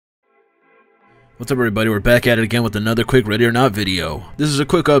What's up everybody, we're back at it again with another quick ready or not video. This is a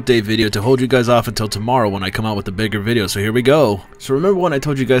quick update video to hold you guys off until tomorrow when I come out with a bigger video, so here we go. So remember when I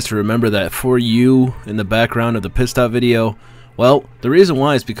told you guys to remember that "for you" in the background of the pissed out video? Well, the reason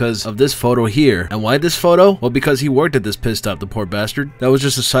why is because of this photo here. And why this photo? Well, because he worked at this pit stop, the poor bastard. That was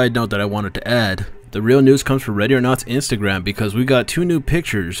just a side note that I wanted to add. The real news comes from Ready or Not's Instagram because we got two new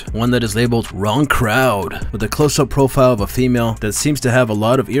pictures. One that is labeled "Wrong Crowd" with a close-up profile of a female that seems to have a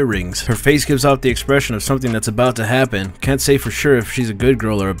lot of earrings. Her face gives off the expression of something that's about to happen. Can't say for sure if she's a good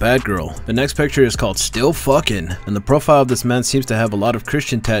girl or a bad girl. The next picture is called "Still Fucking," and the profile of this man seems to have a lot of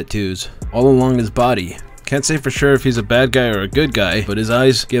Christian tattoos all along his body. Can't say for sure if he's a bad guy or a good guy, but his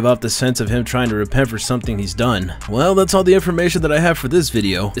eyes give off the sense of him trying to repent for something he's done. Well, that's all the information that I have for this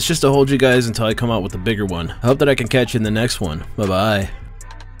video. It's just to hold you guys until I come out with a bigger one. I hope that I can catch you in the next one. Bye bye.